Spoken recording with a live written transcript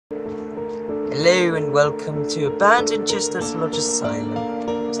Hello and welcome to Abandoned Chestnut Asylum.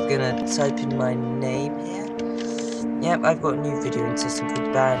 Just gonna type in my name here. Yep, I've got a new video system called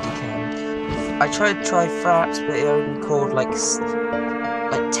Bandicam. I tried fraps, but it only recorded like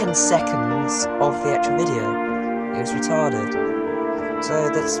 10 seconds of the actual video. It was retarded. So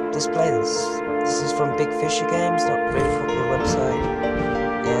let's play this. This is from Big Fisher Games, not a very popular website.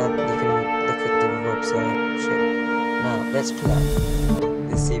 Yeah, you can look at the website. Shit. Now, let's play.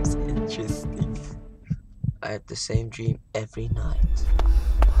 This seems interesting. I have the same dream every night.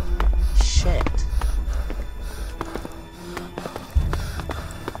 Shit.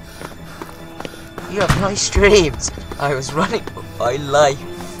 You have nice dreams. I was running for my life.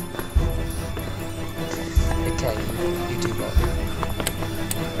 Okay, you do that.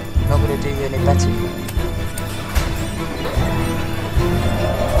 I'm not gonna do you any better.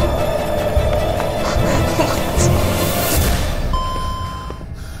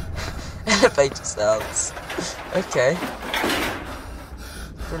 Elevator sounds. Okay.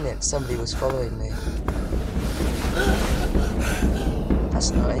 Brilliant, somebody was following me.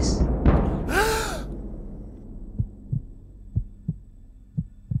 That's nice.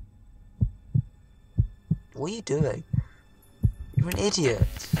 What are you doing? You're an idiot.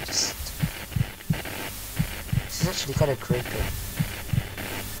 This is actually kind of creepy.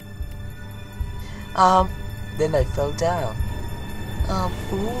 Then I fell down.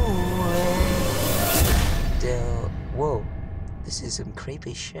 Whoa, this is some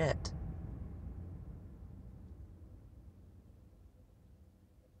creepy shit.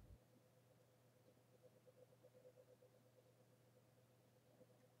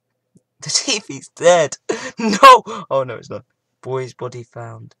 The TV's dead. No! Oh no, it's not. Boy's body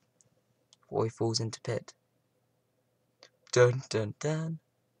found. Boy falls into pit. Dun dun dun.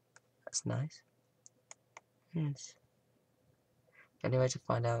 That's nice. Yes. The only way to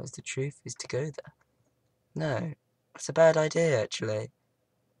find out is the truth is to go there. No, that's a bad idea actually.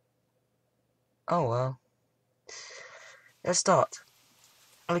 Oh well. Let's start.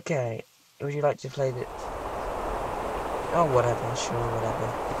 Okay, would you like to play the... Oh, whatever, sure, whatever.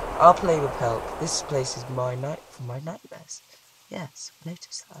 I'll play with help. This place is my nightmares. Yes,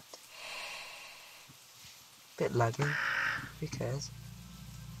 notice that. Bit laggy. Who cares?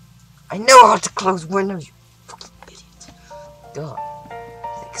 I know how to close windows, you fucking idiot. God,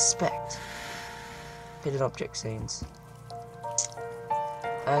 I expect. Hidden object scenes.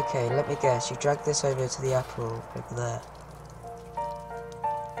 Okay, let me guess. You dragged this over to the apple over there.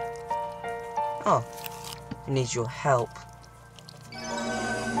 Oh, it needs your help.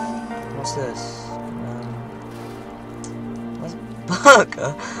 What's this? What's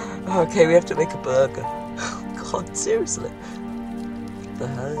burger? Okay, we have to make a burger. God, seriously? What the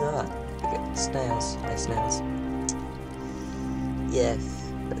hell is that? We get snails. No snails. Yes,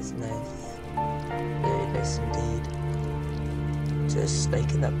 that's nice. Very nice indeed. Is there a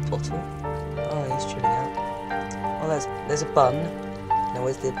snake in that bottle? Oh, he's chilling out. Oh, there's a bun. Now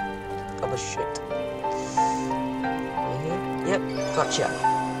where's the other shit? Over here? Yep, gotcha.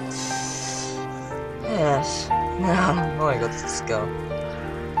 Yes. Oh my god, it's a skull.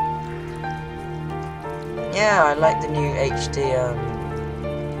 Yeah, I like the new HD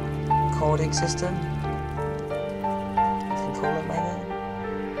recording system. You can call it maybe.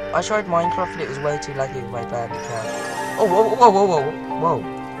 I tried Minecraft and it was way too laggy with my Bandicam. Oh, whoa.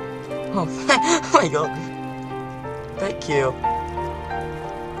 Oh my god. Thank you.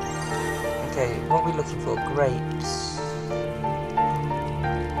 Okay, what are we looking for? Grapes.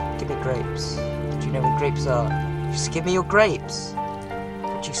 Give me grapes. Do you know what grapes are? Just give me your grapes.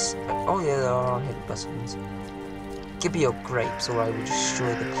 Oh yeah, there are hidden buttons. Give me your grapes or I will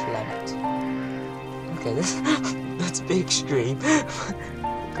destroy the planet. Okay, that's a bit extreme.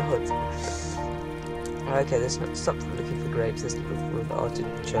 God. Okay, let's not stop looking for grapes. Let's look for an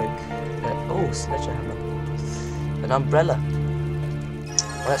artichoke. Oh, sledgehammer. An umbrella.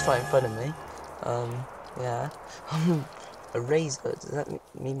 Well, that's right in front of me. Yeah. A razor. Does that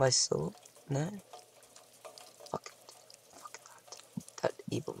mean my sword? No? Fuck it. Fuck that. That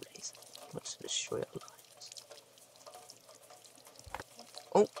evil razor. Wants to destroy our lives.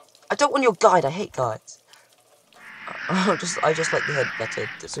 Oh, I don't want your guide. I hate guides. I just like the head button.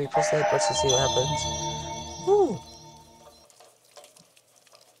 So we press the head button to see what happens. Ooh.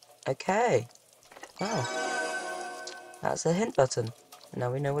 Okay. Oh. That's a hint button.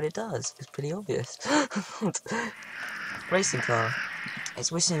 Now we know what it does. It's pretty obvious. Racing car.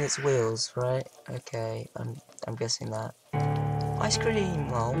 It's whistling its wheels, right? Okay, I'm guessing that. Ice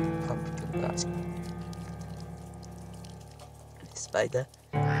cream! Oh, can't be good ice cream. Spider.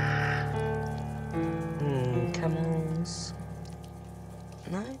 Camels.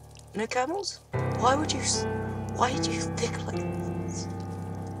 No? No camels? Why would you? Why did you think like this?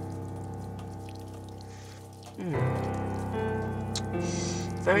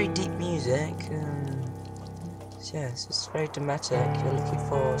 Very deep music. Yes, it's very dramatic. You're looking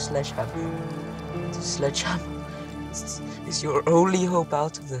for a sledgehammer. It's a sledgehammer. It's your only hope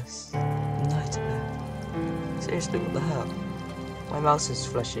out of this nightmare. Seriously, what the hell? My mouse is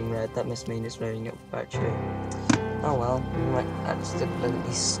flashing red. That must mean it's loading up battery. Oh well, we might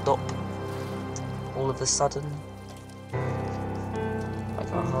accidentally stop all of a sudden.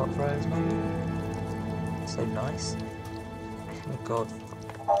 Like our heart froze, maybe. So nice. Oh god.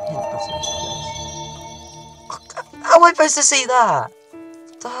 Hint buttons, please. How am I supposed to see that?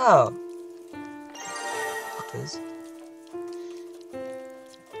 What the hell? Fuckers.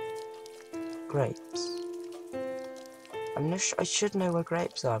 Grapes. I'm not sure. I should know where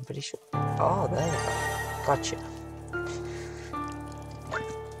grapes are. I'm pretty sure. Oh, there we go. Gotcha.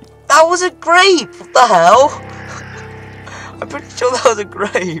 That was a grape! What the hell? I'm pretty sure that was a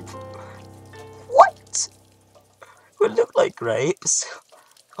grape. What? It would look like grapes.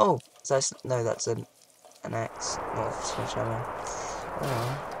 Oh, no, that's an axe. Not a sledgehammer.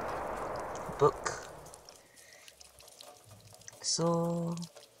 Oh. Book. Saw.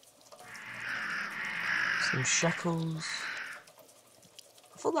 Some shackles.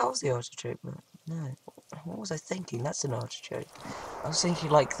 I thought that was the artichoke, but no. What was I thinking? That's an artichoke. I was thinking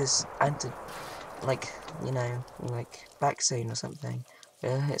like this like, you know, like vaccine or something.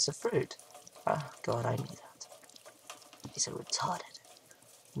 It's a fruit. Oh god, I knew that. He's a retarded.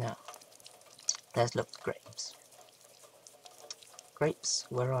 Now, let's look for grapes. Grapes,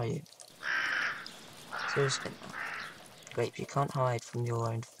 where are you? Seriously, grapes, you can't hide from your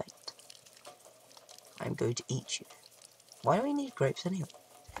own fate. I'm going to eat you. Why do we need grapes anyway?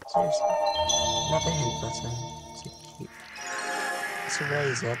 Seriously. Another hint button. So cute. It's a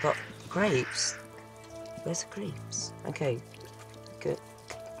razor, but grapes? Where's the grapes? Okay. Good.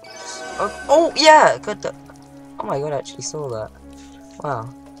 Oh yeah! Good. Oh my god, I actually saw that. Wow.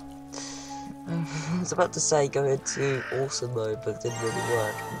 I was about to say go into awesome mode, but it didn't really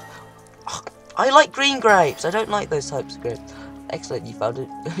work. Oh, I like green grapes! I don't like those types of grapes. Excellent, you found a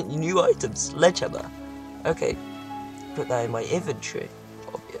new item, sledgehammer. Okay, put that in my inventory,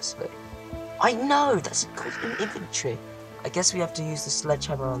 obviously. I know, that's called an inventory. I guess we have to use the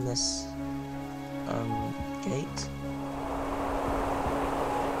sledgehammer on this gate.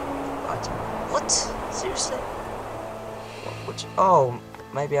 What? Seriously? What, oh,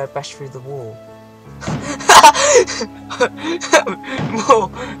 maybe I bashed through the wall.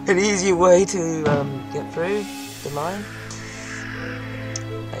 An easier way to get through the mine.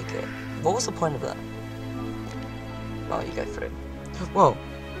 Okay. What was the point of that? Oh, you go through. Whoa,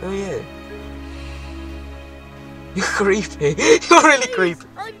 who are you? You're creepy. You're really creepy.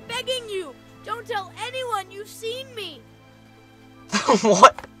 I'm begging you. Don't tell anyone you've seen me.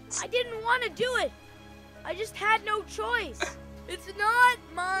 What? I didn't want to do it. I just had no choice. It's not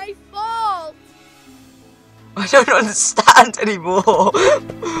my fault. I don't understand anymore.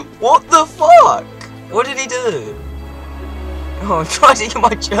 What the fuck? What did he do? Oh, I'm trying to get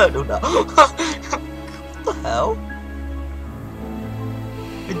my journal now. What the hell?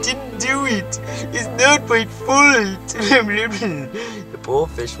 I didn't do it. It's not my fault. The poor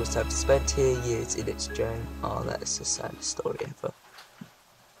fish must have spent here years in its journey. Oh, that is the saddest story ever.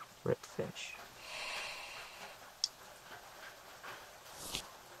 Rip fish.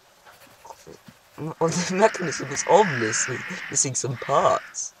 Well, the mechanism is obviously missing some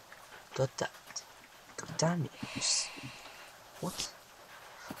parts. God damn it. God damn it. What?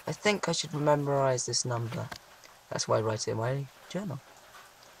 I think I should memorize this number. That's why I write it in my journal.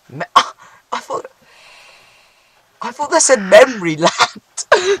 I thought that said memory land.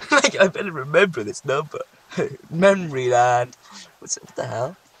 Like, I better remember this number. Memory land. What the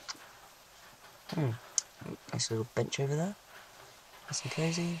hell? Nice little bench over there. Nice and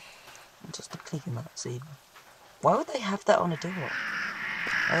cozy. Just a click in that, see. Why would they have that on a door?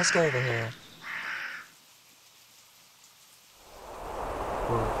 Oh, let's go over here.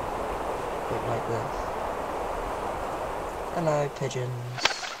 Whoa. Look like this. Hello, pigeons.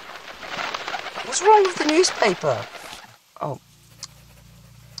 What's wrong with the newspaper? Oh.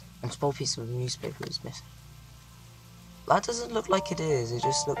 A small piece of newspaper is missing. That doesn't look like it is. It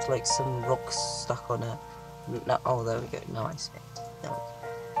just looks like some rocks stuck on a... No, oh, there we go. Now I see it. There we go.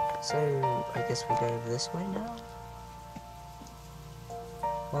 So, I guess we go over this way now.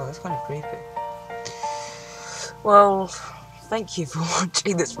 Wow, that's kind of creepy. Well, thank you for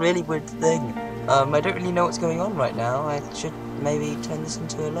watching this really weird thing. I don't really know what's going on right now. I should maybe turn this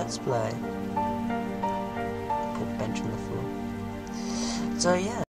into a let's play. Put a bench on the floor. So yeah.